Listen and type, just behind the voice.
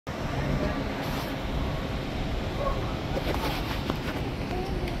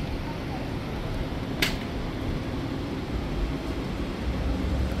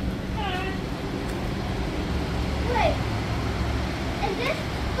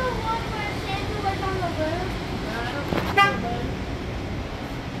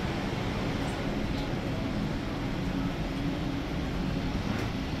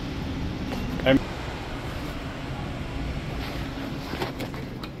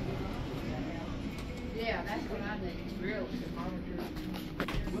Yeah, that's what I need. Real monitor.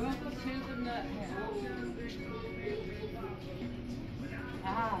 Welcome to the nut house.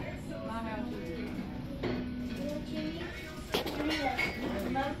 Ah, my house is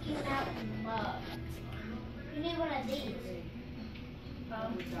Smoking out mug. You need one of these.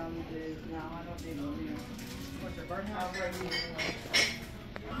 Which I would do. No, I don't need one. What's the birdhouse?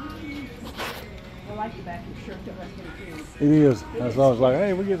 I like the back of your shirt. That was pretty good. It is. That's why I was like,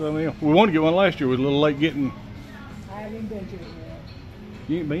 hey, we get some in. We wanted to get one last year. We were a little late getting. I haven't been to it yet.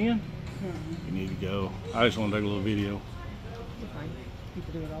 You ain't been? Mm-hmm. You need to go. I just want to take a little video.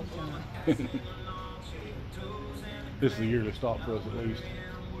 People do it all the time. This is the year to stop for us at least.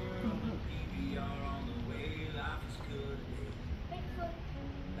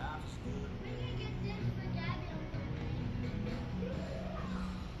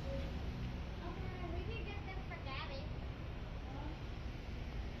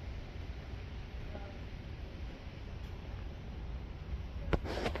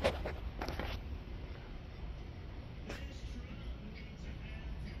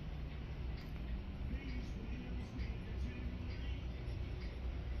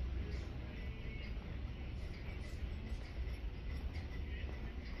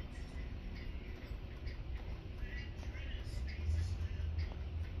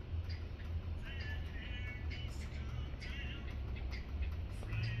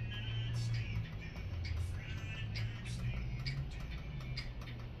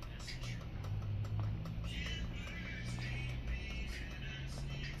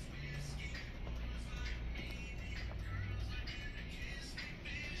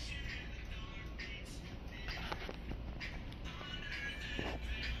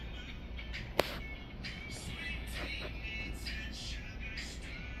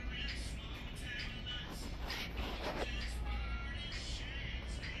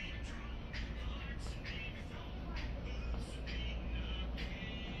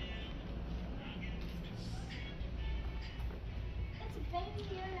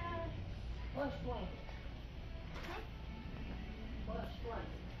 What's blanket? Huh? What's blanket?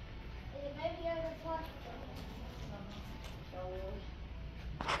 Is it baby out of the plastic?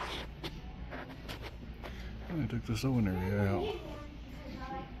 I took the sewing area out.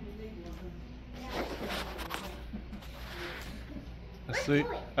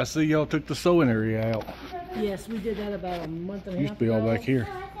 I see y'all took the sewing area out. Yes, we did that about a month and a half ago. Used to be all back here.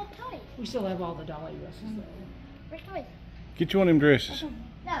 We still have all the dolly dresses though. Where's toys? Get you one of them dresses.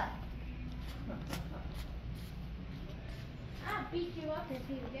 No. I'll beat you up if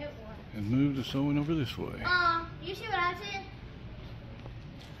you get one. And move the sewing over this way. You see what I said?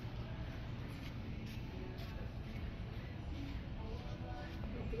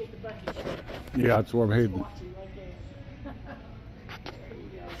 Yeah, that's where I'm heading.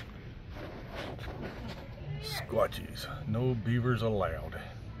 Squatchies. No beavers allowed.